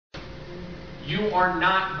You are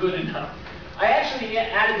not good enough. I actually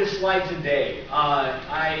added this slide today.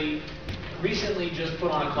 I recently just put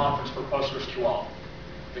on a conference for PostgreSQL.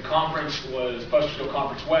 The conference was PostgreSQL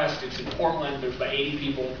Conference West. It's in Portland. There's about 80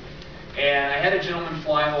 people. And I had a gentleman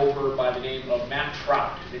fly over by the name of Matt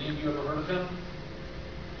Trout. Have any of you ever heard of him?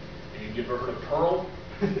 Any of you ever heard of Perl?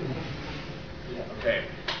 Yeah. Okay.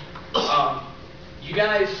 You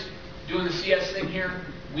guys doing the CS thing here,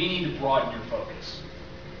 we need to broaden your focus.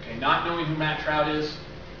 Okay, not knowing who Matt Trout is,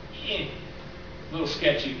 a little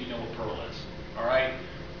sketchy if you know what Perl is. All right?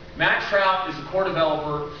 Matt Trout is the core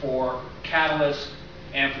developer for Catalyst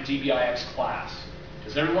and for DBIX class.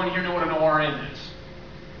 Does everyone here know what an ORM is?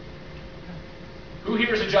 Who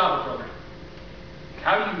here is a Java programmer?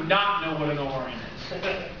 How do you not know what an ORM is?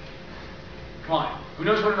 Come on. Who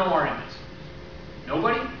knows what an ORM is?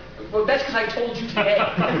 Nobody? Well, that's because I told you today.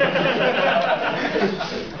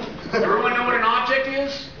 Everyone know what an object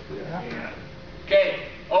is? Yeah. Okay.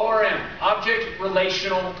 ORM, Object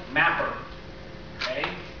Relational Mapper. Okay?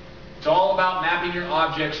 It's all about mapping your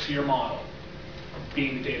objects to your model,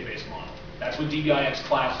 being the database model. That's what DBIX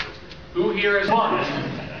class is. Who here is one?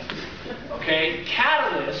 Okay,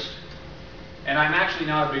 Catalyst, and I'm actually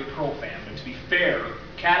not a big Perl fan, but to be fair,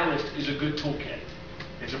 Catalyst is a good toolkit.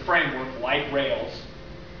 It's a framework like Rails.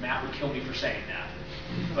 Matt would kill me for saying that,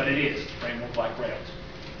 but it is a framework like Rails.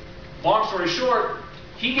 Long story short,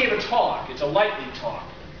 he gave a talk. It's a lightning talk.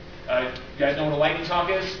 You guys know what a lightning talk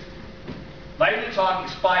is? Lightning talk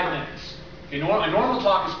is 5 minutes. Okay, a normal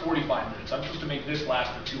talk is 45 minutes. I'm supposed to make this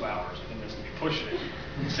last for 2 hours. I think that's going to be pushing it,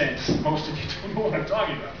 since most of you don't know what I'm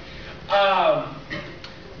talking about.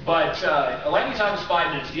 A lightning talk is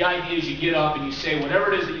 5 minutes. The idea is you get up and you say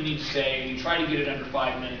whatever it is that you need to say, and you try to get it under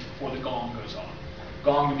 5 minutes before the gong goes off.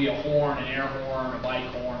 Gong can be a horn, an air horn, a bike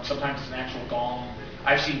horn. Sometimes it's an actual gong.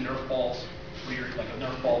 I've seen Nerf balls, where you're, like a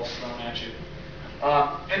Nerf ball is thrown at you.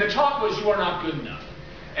 And the talk was, you are not good enough.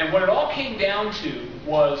 And what it all came down to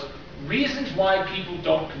was reasons why people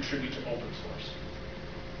don't contribute to open source.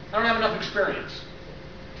 I don't have enough experience.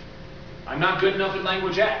 I'm not good enough in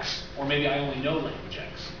language X, or maybe I only know language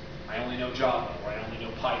X. I only know Java, or I only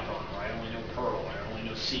know Python, or I only know Perl, or I only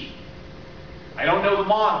know C. I don't know the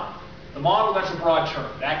model. The model, that's a broad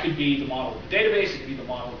term. That could be the model of the database, it could be the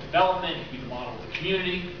model of development, it could be the model of the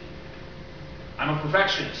community. I'm a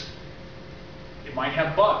perfectionist. It might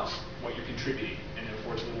have bugs, what you're contributing, and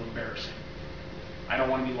therefore it's a little embarrassing. I don't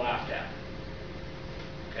want to be laughed at.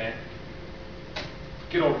 Okay?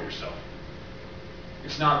 Get over yourself.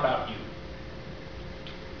 It's not about you.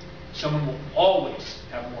 Someone will always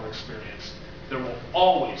have more experience. There will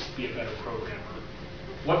always be a better programmer.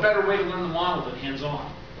 What better way to learn the model than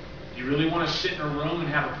hands-on? Do you really want to sit in a room and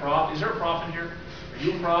have a prof? Is there a prof in here? Are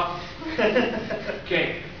you a prof?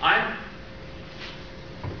 Okay,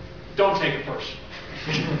 don't take it personally.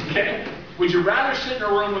 Okay? Would you rather sit in a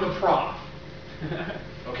room with a prof?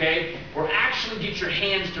 Okay? Or actually get your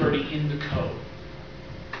hands dirty in the code?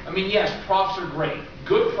 I mean, yes, profs are great.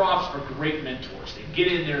 Good profs are great mentors. They get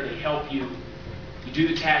in there, they help you. You do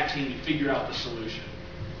the tag team, you figure out the solution.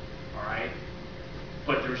 All right?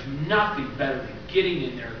 But there's nothing better than getting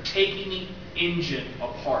in there, taking the engine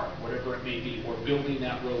apart, whatever it may be, or building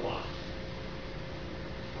that robot.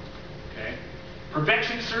 Okay?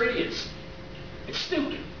 Perfectionists are idiots. It's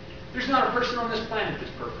stupid. There's not a person on this planet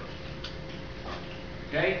that's perfect.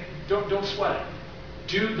 Okay? Don't sweat it.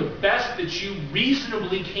 Do the best that you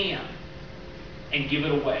reasonably can and give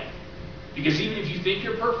it away. Because even if you think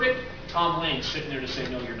you're perfect, Tom Lane's sitting there to say,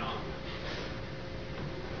 no, you're not.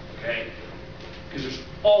 Okay? Because there's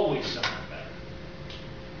always someone better.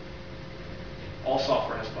 All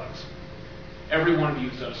software has bugs. Every one of you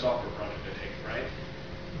has done a software project, I take it, right?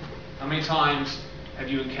 How many times have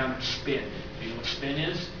you encountered spin? Do you know what spin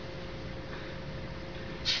is?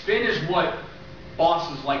 Spin is what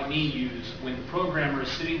bosses like me use when the programmer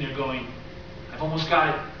is sitting there going, I've almost got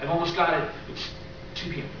it, I've almost got it, it's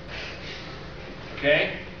 2 p.m.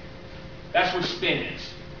 Okay? That's what spin is.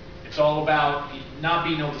 It's all about not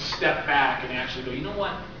being able to step back and actually go, you know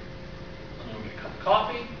what? I'm going to get a cup of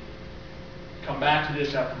coffee, come back to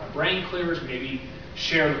this after my brain clears, maybe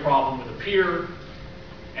share the problem with a peer,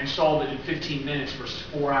 and solve it in 15 minutes versus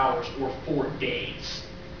 4 hours or 4 days.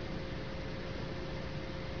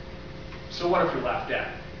 So what if you're laughed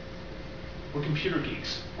at? We're computer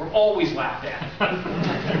geeks. We're always laughed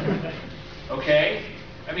at. Okay?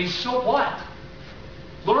 I mean, so what?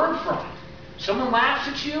 Learn from it. Someone laughs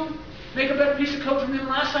at you, make a better piece of code from them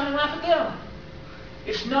last time and laugh at them.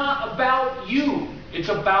 It's not about you. It's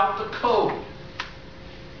about the code.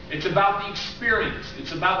 It's about the experience.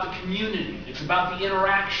 It's about the community. It's about the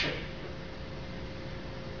interaction.